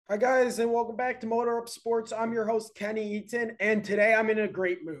Hi, guys, and welcome back to Motor Up Sports. I'm your host, Kenny Eaton, and today I'm in a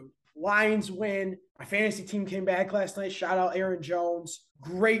great mood. Lions win. My fantasy team came back last night. Shout out Aaron Jones.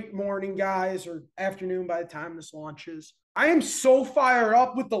 Great morning, guys, or afternoon by the time this launches. I am so fired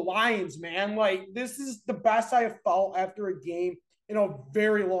up with the Lions, man. Like, this is the best I have felt after a game in a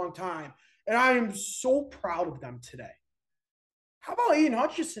very long time. And I am so proud of them today. How about Ian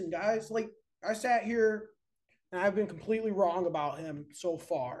Hutchinson, guys? Like, I sat here and I've been completely wrong about him so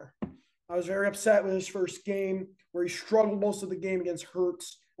far. I was very upset with his first game where he struggled most of the game against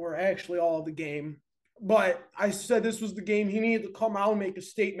Hurts, or actually all of the game. But I said this was the game he needed to come out and make a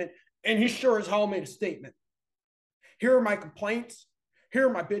statement, and he sure as hell made a statement. Here are my complaints. Here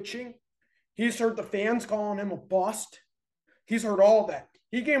are my bitching. He's heard the fans calling him a bust. He's heard all of that.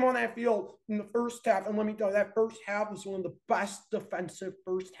 He came on that field in the first half, and let me tell you, that first half was one of the best defensive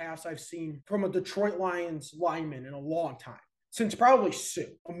first halves I've seen from a Detroit Lions lineman in a long time, since probably Sue.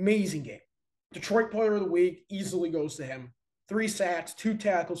 Amazing game. Detroit Player of the Week easily goes to him. 3 sacks, 2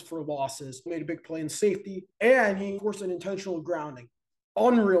 tackles for losses, made a big play in safety, and he forced an intentional grounding.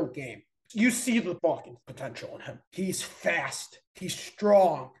 Unreal game. You see the fucking potential in him. He's fast. He's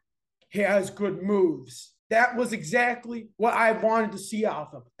strong. He has good moves. That was exactly what I wanted to see out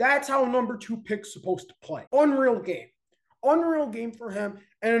of him. That's how a number 2 pick's supposed to play. Unreal game. Unreal game for him.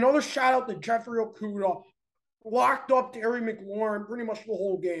 And another shout out to Jeffrey Okudah. Locked up Terry McLaurin pretty much the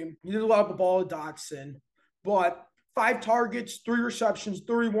whole game. He did allow the ball to Dotson. But 5 targets, 3 receptions,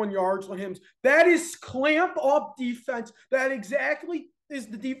 31 yards on him. That is clamp up defense. That exactly is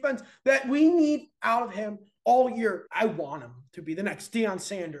the defense that we need out of him all year. I want him to be the next Deion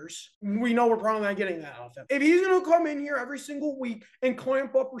Sanders. We know we're probably not getting that out of him. If he's going to come in here every single week and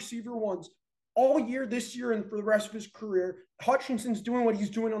clamp up receiver ones all year, this year, and for the rest of his career, Hutchinson's doing what he's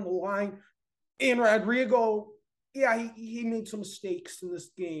doing on the line. And Rodrigo, yeah, he made some mistakes in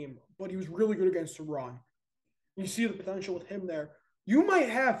this game, but he was really good against the run. You see the potential with him there. You might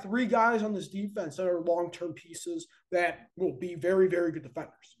have 3 guys on this defense that are long-term pieces that will be very, very good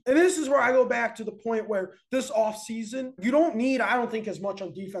defenders. And this is where I go back to the point where this offseason, you don't need, I don't think, as much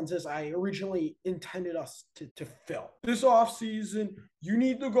on defense as I originally intended us to fill. This offseason, you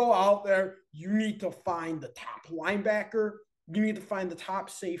need to go out there. You need to find the top linebacker. You need to find the top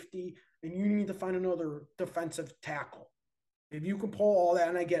safety. And you need to find another defensive tackle. If you can pull all that,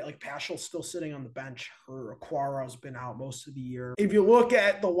 and I get like Paschal's still sitting on the bench, or Aquara's been out most of the year. If you look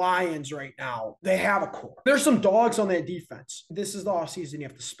at the Lions right now, they have a core. There's some dogs on that defense. This is the offseason you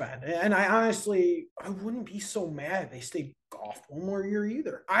have to spend. And I wouldn't be so mad if they stayed Goff one more year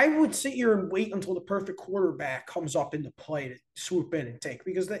either. I would sit here and wait until the perfect quarterback comes up into play to swoop in and take,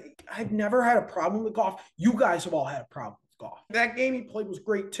 because I've never had a problem with Goff. You guys have all had a problem with Goff. That game he played was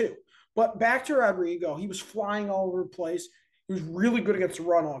great too. But back to Rodrigo, he was flying all over the place. He was really good against the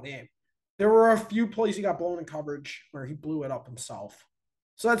run all game. There were a few plays he got blown in coverage where he blew it up himself.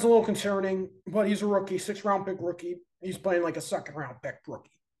 So that's a little concerning, but he's a rookie, 6th-round pick rookie. He's playing like a 2nd-round pick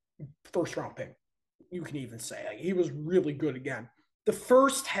rookie, 1st-round pick, you can even say. Like, he was really good again. The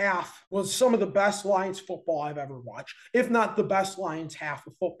first half was some of the best Lions football I've ever watched, if not the best Lions half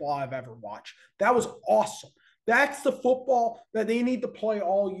of football I've ever watched. That was awesome. That's the football that they need to play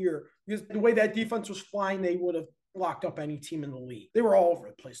all year, because the way that defense was flying, they would have locked up any team in the league. They were all over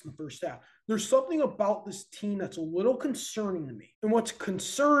the place in the first half. There's something about this team that's a little concerning to me. And what's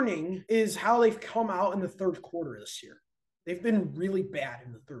concerning is how they've come out in the 3rd quarter this year. They've been really bad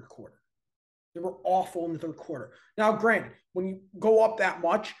in the 3rd quarter. They were awful in the 3rd quarter. Now, granted, when you go up that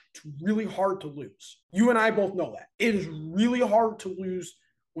much, it's really hard to lose. You and I both know that. It is really hard to lose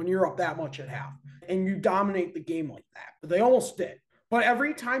when you're up that much at half and you dominate the game like that. But they almost did. But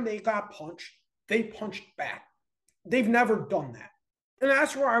every time they got punched, they punched back. They've never done that. And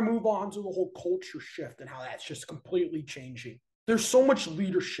that's where I move on to the whole culture shift and how that's just completely changing. There's so much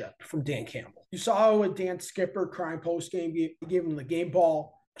leadership from Dan Campbell. You saw what Dan Skipper crying post-game, gave him the game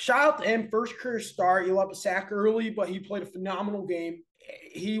ball. Shout out to him, first career start. He let up a sack early, but he played a phenomenal game.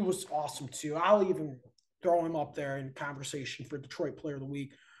 He was awesome too. I'll even throw him up there in conversation for Detroit Player of the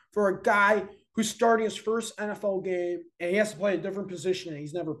Week. For a guy who's starting his first NFL game and he has to play a different position and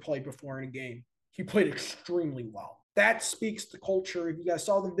he's never played before in a game, he played extremely well. That speaks to culture. If you guys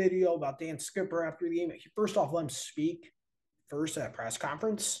saw the video about Dan Skipper after the game, first off, let him speak first at a press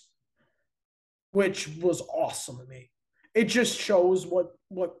conference, which was awesome to me. It just shows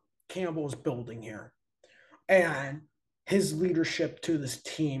what Campbell is building here and his leadership to this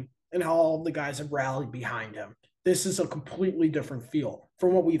team and how all the guys have rallied behind him. This is a completely different feel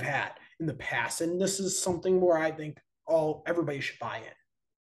from what we've had in the past. And this is something where I think everybody should buy in.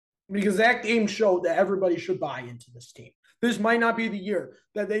 Because that game showed that everybody should buy into this team. This might not be the year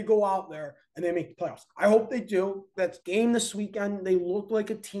that they go out there and they make the playoffs. I hope they do. That's game this weekend. They look like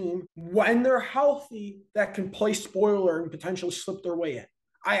a team, when they're healthy, that can play spoiler and potentially slip their way in.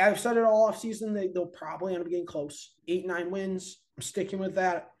 I've said it all offseason. They'll probably end up getting close. 8-9 wins. I'm sticking with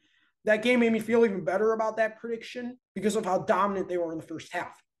that. That game made me feel even better about that prediction because of how dominant they were in the first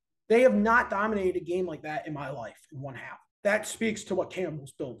half. They have not dominated a game like that in my life in one half. That speaks to what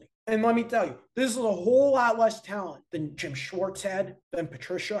Campbell's building. And let me tell you, this is a whole lot less talent than Jim Schwartz had, than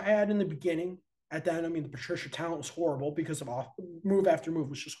Patricia had in the beginning. At the end, I mean, the Patricia talent was horrible because of move after move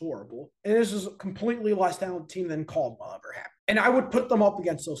was just horrible. And this is a completely less talented team than Caldwell ever had. And I would put them up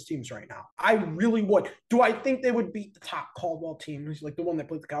against those teams right now. I really would. Do I think they would beat the top Caldwell team, like the one that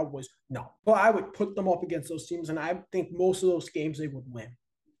played the Cowboys? No. But I would put them up against those teams, and I think most of those games they would win.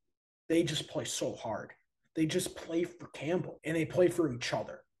 They just play so hard. They just play for Campbell, and they play for each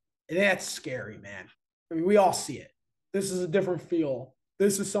other. And that's scary, man. I mean, we all see it. This is a different feel.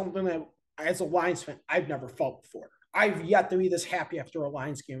 This is something that, as a Lions fan, I've never felt before. I've yet to be this happy after a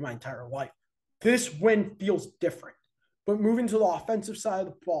Lions game my entire life. This win feels different. But moving to the offensive side of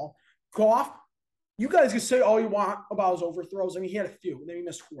the ball, Goff, you guys can say all you want about his overthrows. I mean, he had a few, and then he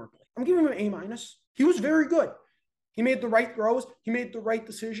missed horribly. I'm giving him an A-. He was very good. He made the right throws. He made the right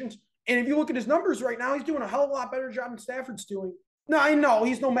decisions. And if you look at his numbers right now, he's doing a hell of a lot better job than Stafford's doing. No, I know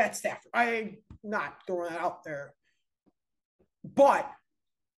he's no Matt Stafford. I'm not throwing that out there. But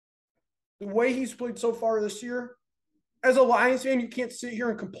the way he's played so far this year, as a Lions fan, you can't sit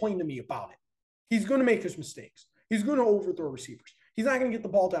here and complain to me about it. He's going to make his mistakes. He's going to overthrow receivers. He's not going to get the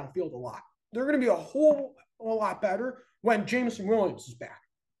ball downfield a lot. They're going to be a lot better when Jameson Williams is back,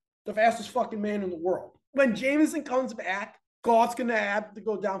 the fastest fucking man in the world. When Jameson comes back, Goff's going to have to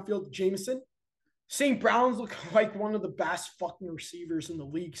go downfield to Jameson. St. Brown's look like one of the best fucking receivers in the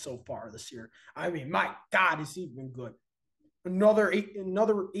league so far this year. I mean, my God, is he been good. Another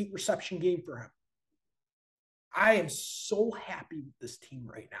eight reception game for him. I am so happy with this team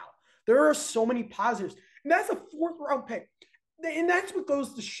right now. There are so many positives. And that's a 4th round pick. And that's what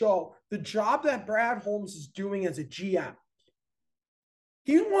goes to show the job that Brad Holmes is doing as a GM.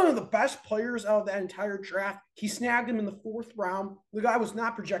 He's one of the best players out of that entire draft. He snagged him in the 4th round. The guy was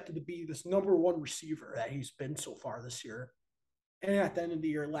not projected to be this number 1 receiver that he's been so far this year. And at the end of the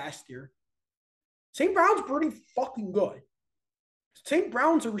year, last year. St. Brown's pretty fucking good. St.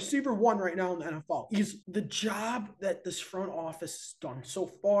 Brown's a receiver 1 right now in the NFL. He's the job that this front office has done so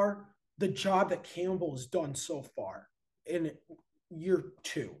far, the job that Campbell has done so far in year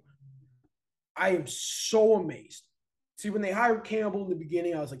 2. I am so amazed. See, when they hired Campbell in the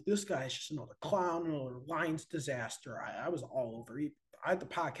beginning, I was like, this guy is just another clown, another Lions disaster. I was all over. I had the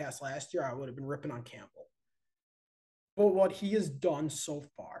podcast last year. I would have been ripping on Campbell. But what he has done so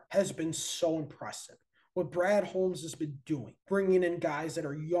far has been so impressive. What Brad Holmes has been doing, bringing in guys that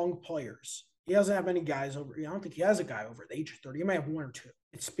are young players. He doesn't have any guys over. I don't think he has a guy over the age of 30. He might have 1 or 2.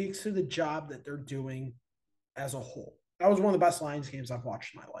 It speaks to the job that they're doing as a whole. That was one of the best Lions games I've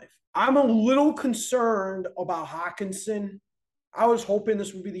watched in my life. I'm a little concerned about Hockenson. I was hoping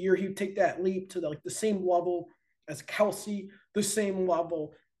this would be the year he would take that leap to the same level as Kelsey, the same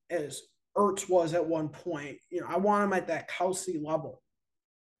level as Ertz was at one point. I want him at that Kelsey level.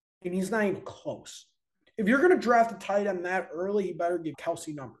 And he's not even close. If you're going to draft a tight end that early, he better give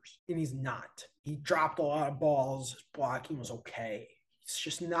Kelsey numbers. And he's not. He dropped a lot of balls. His blocking was okay. He's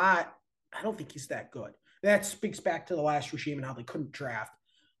just not – I don't think he's that good. That speaks back to the last regime and how they couldn't draft,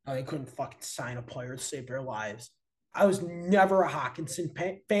 how they couldn't fucking sign a player to save their lives. I was never a Hockenson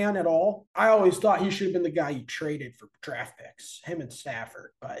fan at all. I always thought he should have been the guy you traded for draft picks, him and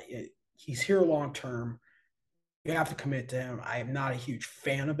Stafford. But he's here long term. You have to commit to him. I am not a huge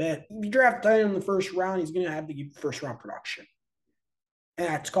fan of it. If you draft tight end in the 1st round, he's going to have to give first-round production. And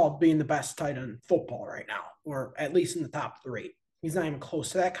that's called being the best tight end in football right now, or at least in the top 3. He's not even close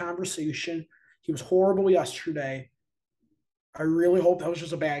to that conversation. He was horrible yesterday. I really hope that was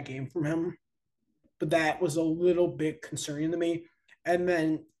just a bad game from him. But that was a little bit concerning to me. And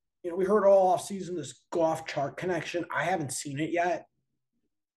then, we heard all offseason this Goff-Chark connection. I haven't seen it yet.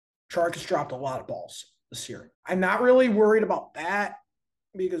 Chark has dropped a lot of balls this year. I'm not really worried about that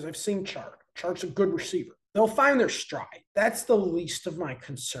because I've seen Chark. Chark's a good receiver. They'll find their stride. That's the least of my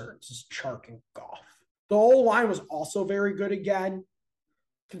concerns is Chark and Goff. The whole line was also very good again,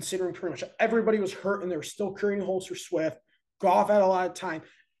 considering pretty much everybody was hurt and they were still creating holes for Swift. Goff had a lot of time.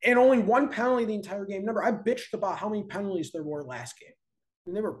 And only 1 penalty the entire game. Remember, I bitched about how many penalties there were last game.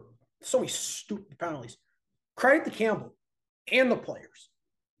 And there were so many stupid penalties. Credit to Campbell and the players.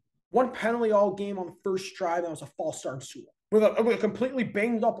 1 penalty all game on the first drive. That was a false start in Sewell. With a completely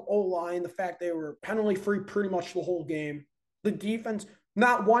banged up O-line, the fact they were penalty-free pretty much the whole game. The defense,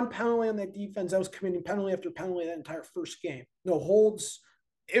 not one penalty on that defense. I was committing penalty after penalty that entire first game. No holds.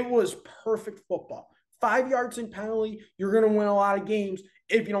 It was perfect football. 5 yards in penalty, you're going to win a lot of games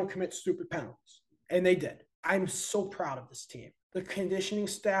if you don't commit stupid penalties. And they did. I'm so proud of this team. The conditioning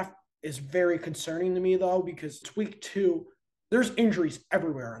staff is very concerning to me, though, because it's week 2. There's injuries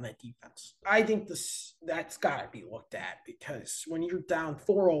everywhere on that defense. I think that's got to be looked at, because when you're down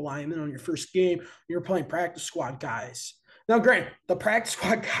 4 linemen on your first game, you're playing practice squad guys. Now, granted, the practice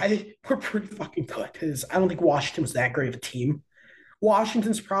squad guys were pretty fucking good, because I don't think Washington was that great of a team.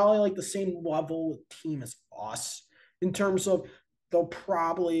 Washington's probably like the same level of team as us in terms of they'll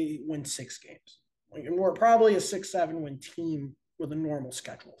probably win 6 games. And we're probably a 6-7 win team with a normal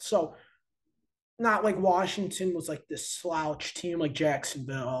schedule. So not like Washington was like this slouch team like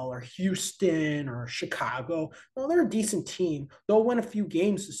Jacksonville or Houston or Chicago. Well, they're a decent team. They'll win a few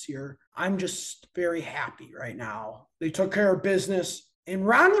games this year. I'm just very happy right now. They took care of business. And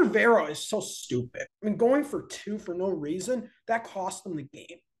Ron Rivera is so stupid. I mean, going for 2 for no reason, that cost them the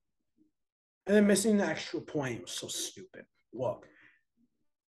game. And then missing the extra point was so stupid. Look,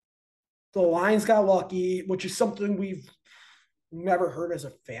 the Lions got lucky, which is something we've never heard as a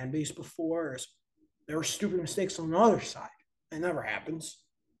fan base before. There were stupid mistakes on the other side. It never happens.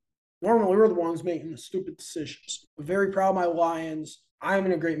 Normally, we're the ones making the stupid decisions. I'm very proud of my Lions. I'm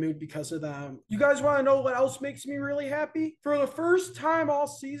in a great mood because of them. You guys want to know what else makes me really happy? For the first time all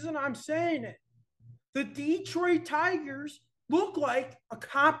season, I'm saying it. The Detroit Tigers look like a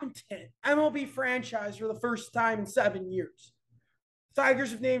competent MLB franchise for the first time in 7 years.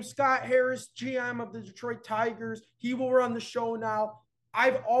 Tigers have named Scott Harris GM of the Detroit Tigers. He will run the show now.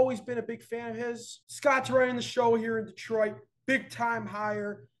 I've always been a big fan of his. Scott's running the show here in Detroit. Big time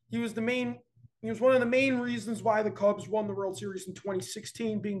hire. He was one of the main reasons why the Cubs won the World Series in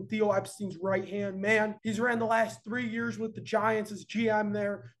 2016, being Theo Epstein's right-hand man. He's ran the last 3 years with the Giants as GM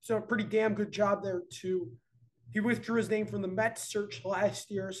there, so a pretty damn good job there too. He withdrew his name from the Mets search last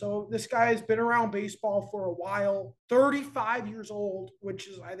year, so this guy has been around baseball for a while. 35 years old, which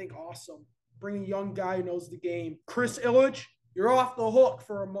is, I think, awesome. Bring a young guy who knows the game. Chris Illich, you're off the hook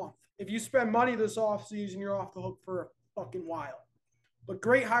for a month. If you spend money this offseason, you're off the hook for a fucking while. But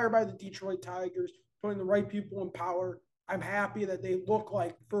great hire by the Detroit Tigers, putting the right people in power. I'm happy that they look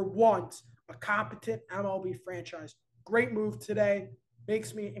like, for once, a competent MLB franchise. Great move today.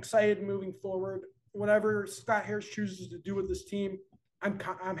 Makes me excited moving forward. Whatever Scott Harris chooses to do with this team, I'm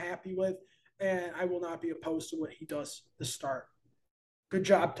happy with, and I will not be opposed to what he does to start. Good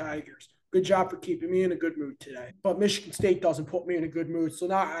job, Tigers. Good job for keeping me in a good mood today. But Michigan State doesn't put me in a good mood, so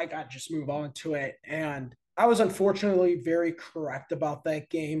now I got to just move on to it. And I was unfortunately very correct about that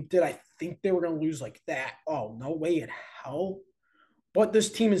game. Did I think they were going to lose like that? Oh, no way in hell. But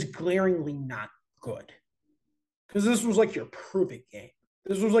this team is glaringly not good. Because this was like your prove-it game.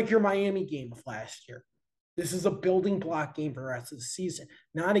 This was like your Miami game of last year. This is a building block game for the rest of the season,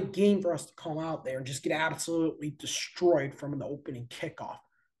 not a game for us to come out there and just get absolutely destroyed from the opening kickoff.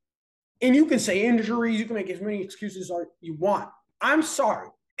 And you can say injuries, you can make as many excuses as you want. I'm sorry.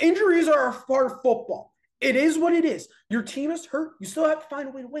 Injuries are a part of football. It is what it is. Your team is hurt. You still have to find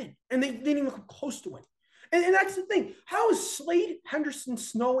a way to win. And they didn't even come close to win. And that's the thing. How is Slade, Henderson,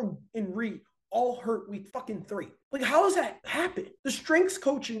 Snow, and Reed all hurt week fucking 3? Like, how does that happen? The strengths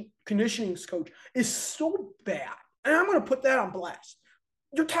coach and conditioning coach is so bad. And I'm going to put that on blast.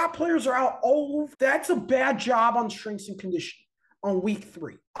 Your top players are out all over. That's a bad job on strengths and conditioning on week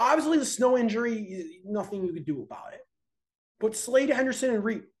 3. Obviously, the Snow injury, nothing you could do about it. But Slade, Henderson, and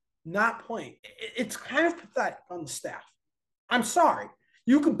Reed not playing. It's kind of pathetic on the staff. I'm sorry.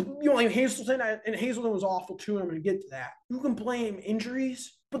 You could, like Hazelton, and Hazelton was awful too, and I'm going to get to that. You can blame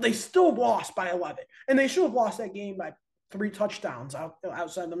injuries, but they still lost by 11. And they should have lost that game by 3 touchdowns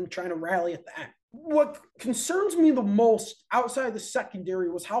outside them trying to rally at the end. What concerns me the most outside the secondary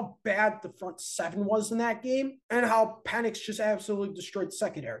was how bad the front 7 was in that game and how Penix just absolutely destroyed the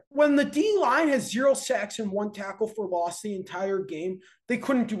secondary. When the D-line has 0 sacks and 1 tackle for loss the entire game, they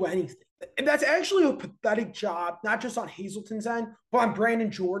couldn't do anything. And that's actually a pathetic job, not just on Hazelton's end, but on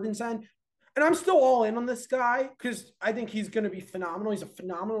Brandon Jordan's end. And I'm still all in on this guy because I think he's going to be phenomenal. He's a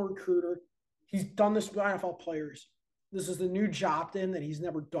phenomenal recruiter. He's done this with NFL players. This is the new job to him that he's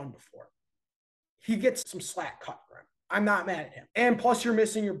never done before. He gets some slack cut for him. I'm not mad at him. And plus, you're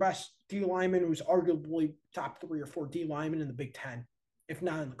missing your best D lineman, who's arguably top 3 or 4 D linemen in the Big Ten, if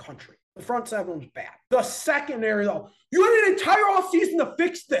not in the country. The front 7 was bad. The secondary, though, you had an entire offseason to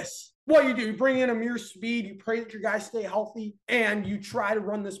fix this. What you do, you bring in Amir Speed, you pray that your guys stay healthy, and you try to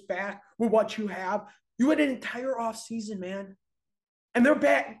run this back with what you have. You had an entire offseason, man. And they're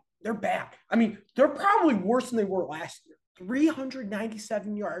bad. They're bad. I mean, they're probably worse than they were last year.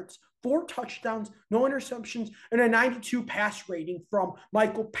 397 yards, 4 touchdowns, no interceptions, and a 92 pass rating from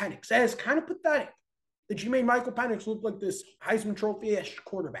Michael Penix. That is kind of pathetic that you made Michael Penix look like this Heisman Trophy-ish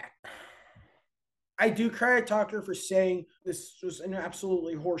quarterback. I do credit Tucker for saying this was an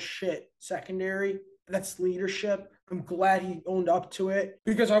absolutely horseshit secondary. That's leadership. I'm glad he owned up to it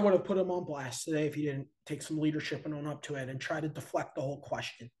because I would have put him on blast today if he didn't take some leadership and own up to it and try to deflect the whole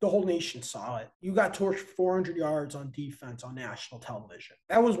question. The whole nation saw it. You got torched 400 yards on defense on national television.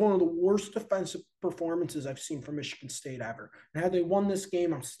 That was one of the worst defensive performances I've seen from Michigan State ever. And had they won this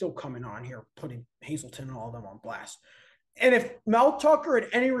game, I'm still coming on here putting Hazelton and all of them on blast. And if Mel Tucker had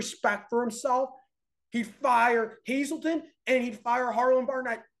any respect for himself, he'd fire Hazelton and he'd fire Harlan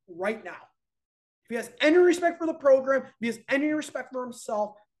Barnett right now. If he has any respect for the program, if he has any respect for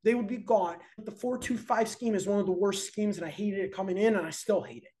himself, they would be gone. The 4-2-5 scheme is one of the worst schemes, and I hated it coming in, and I still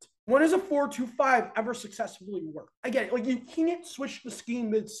hate it. When does a 4-2-5 ever successfully work? I get it. Like, you can't switch the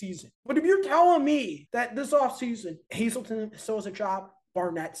scheme mid-season. But if you're telling me that this offseason, Hazelton still has a job,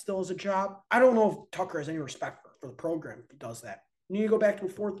 Barnett still has a job, I don't know if Tucker has any respect for the program if he does that. You need to go back to a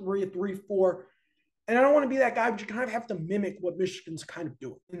 4-3, a 3-4. And I don't want to be that guy, but you kind of have to mimic what Michigan's kind of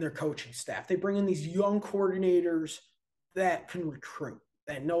doing in their coaching staff. They bring in these young coordinators that can recruit,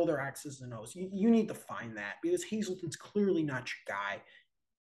 that know their X's and O's. You need to find that because Hazelton's clearly not your guy.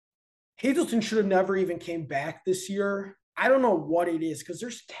 Hazelton should have never even came back this year. I don't know what it is because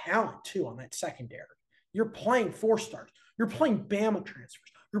there's talent, too, on that secondary. You're playing 4-stars. You're playing Bama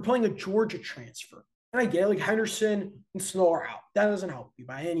transfers. You're playing a Georgia transfer. And I get it, like Henderson and Snow are out. That doesn't help you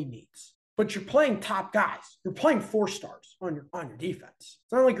by any means. But you're playing top guys. You're playing 4-stars on your defense.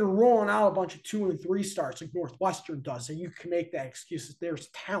 It's not like you're rolling out a bunch of 2 and 3 stars like Northwestern does, and you can make that excuse that there's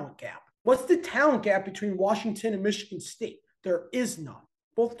a talent gap. What's the talent gap between Washington and Michigan State? There is none.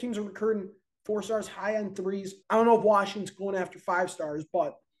 Both teams are recruiting 4-stars, high-end 3s. I don't know if Washington's going after 5-stars,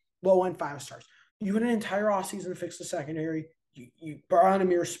 but low-end 5-stars. You had an entire offseason to fix the secondary. You brought on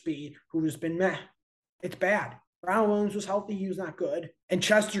Amir Speed, who has been meh. It's bad. Brown Williams was healthy. He was not good. And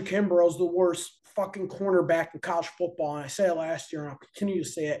Chester Kimbrough's the worst fucking cornerback in college football. And I said it last year, and I'll continue to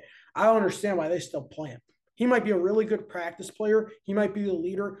say it. I don't understand why they still play him. He might be a really good practice player. He might be the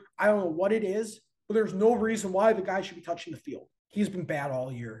leader. I don't know what it is, but there's no reason why the guy should be touching the field. He's been bad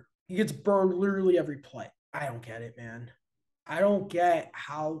all year. He gets burned literally every play. I don't get it, man. I don't get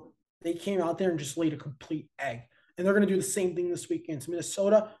how they came out there and just laid a complete egg. And they're going to do the same thing this week against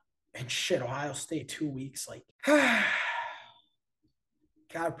Minnesota. And shit, Ohio State 2 weeks. Like,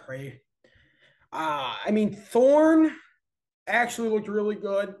 God pray. I mean, Thorne actually looked really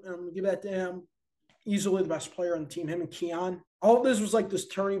good. I'm going to give that to him. Easily the best player on the team, him and Keon. I hope this was like this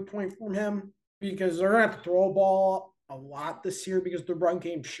turning point for him because they're going to have to throw a ball a lot this year because the run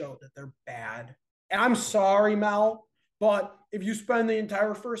game showed that they're bad. And I'm sorry, Mel, but if you spend the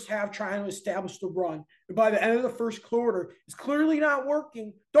entire first half trying to establish the run, and by the end of the first quarter, it's clearly not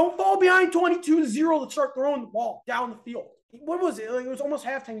working, don't fall behind 22-0 to start throwing the ball down the field. What was it? Like, it was almost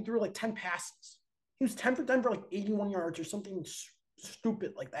halftime. He threw like 10 passes. He was 10 for 10 for like 81 yards or something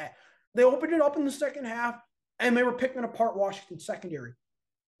stupid like that. They opened it up in the second half, and they were picking apart Washington's secondary.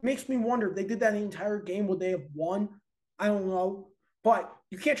 It makes me wonder if they did that the entire game, would they have won? I don't know. But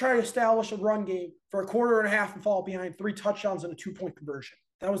you can't try to establish a run game for a quarter and a half and fall behind 3 touchdowns and a 2-point conversion.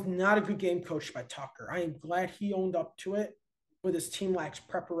 That was not a good game coached by Tucker. I am glad he owned up to it, but his team lacks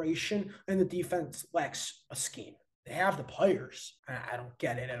preparation and the defense lacks a scheme. They have the players. I don't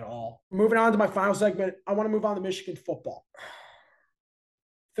get it at all. Moving on to my final segment, I want to move on to Michigan football.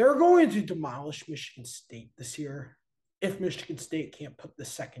 They're going to demolish Michigan State this year if Michigan State can't put the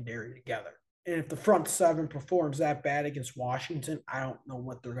secondary together. And if the front 7 performs that bad against Washington, I don't know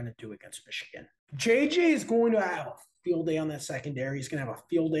what they're going to do against Michigan. JJ is going to have a field day on that secondary. He's going to have a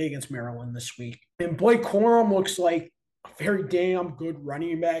field day against Maryland this week. And Blake Corum looks like a very damn good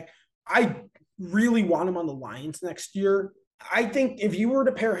running back. I really want him on the Lions next year. I think if you were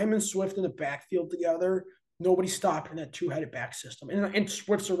to pair him and Swift in the backfield together, nobody's stopping that 2-headed back system. And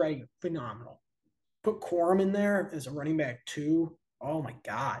Swift's already phenomenal. Put Corum in there as a running back too. Oh, my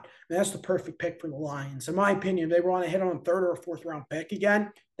God. That's the perfect pick for the Lions. In my opinion, if they want to hit on a 3rd or a 4th round pick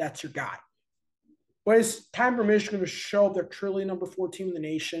again, that's your guy. But it's time for Michigan to show they're truly number 4 team in the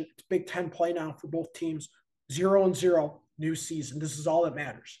nation. It's Big Ten play now for both teams. 0-0, new season. This is all that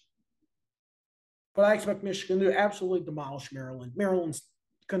matters. But I expect Michigan to absolutely demolish Maryland. Maryland's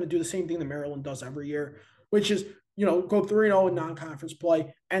going to do the same thing that Maryland does every year, which is, go 3-0 in non-conference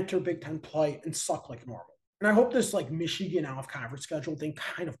play, enter Big Ten play, and suck like normal. And I hope this like Michigan out of conference schedule thing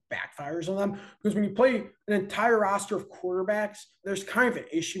kind of backfires on them because when you play an entire roster of quarterbacks, there's kind of an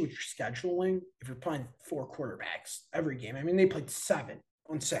issue with your scheduling if you're playing 4 quarterbacks every game. I mean, they played 7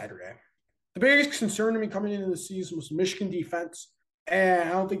 on Saturday. The biggest concern to me coming into the season was the Michigan defense. And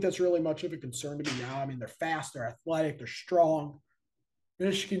I don't think that's really much of a concern to me now. I mean, they're fast, they're athletic, they're strong.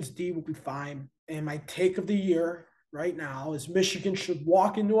 Michigan's D will be fine. And my take of the year right now is Michigan should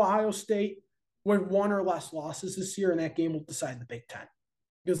walk into Ohio State with 1 or less losses this year, and that game will decide the Big Ten.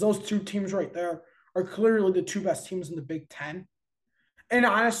 Because those 2 teams right there are clearly the 2 best teams in the Big Ten. And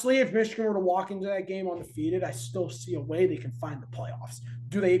honestly, if Michigan were to walk into that game undefeated, I still see a way they can find the playoffs.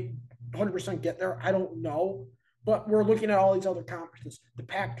 Do they 100% get there? I don't know. But we're looking at all these other conferences. The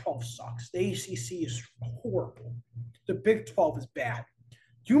Pac-12 sucks. The ACC is horrible. The Big 12 is bad.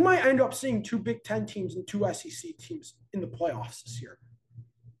 You might end up seeing 2 Big Ten teams and 2 SEC teams in the playoffs this year.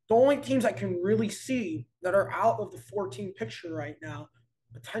 The only teams I can really see that are out of the 14 picture right now,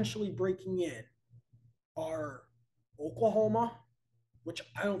 potentially breaking in, are Oklahoma, which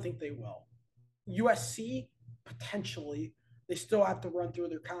I don't think they will. USC, potentially. They still have to run through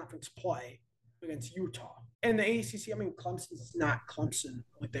their conference play against Utah. And the ACC, I mean, Clemson's not Clemson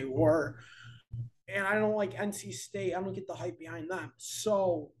like they were. And I don't like NC State. I don't get the hype behind them.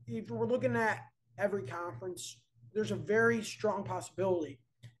 So if we're looking at every conference, there's a very strong possibility.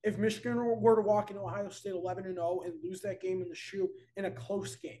 If Michigan were to walk into Ohio State 11-0 and lose that game in the shoe in a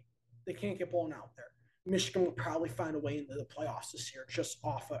close game, they can't get blown out there. Michigan will probably find a way into the playoffs this year just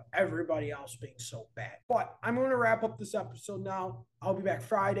off of everybody else being so bad. But I'm going to wrap up this episode now. I'll be back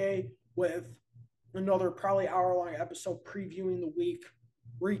Friday with another probably hour-long episode previewing the week,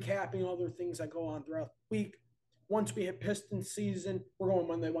 recapping other things that go on throughout the week. Once we hit Pistons season, we're going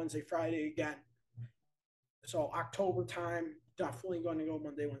Monday, Wednesday, Friday again. So October time, definitely going to go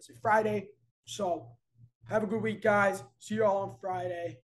Monday, Wednesday, Friday. So have a good week, guys. See you all on Friday.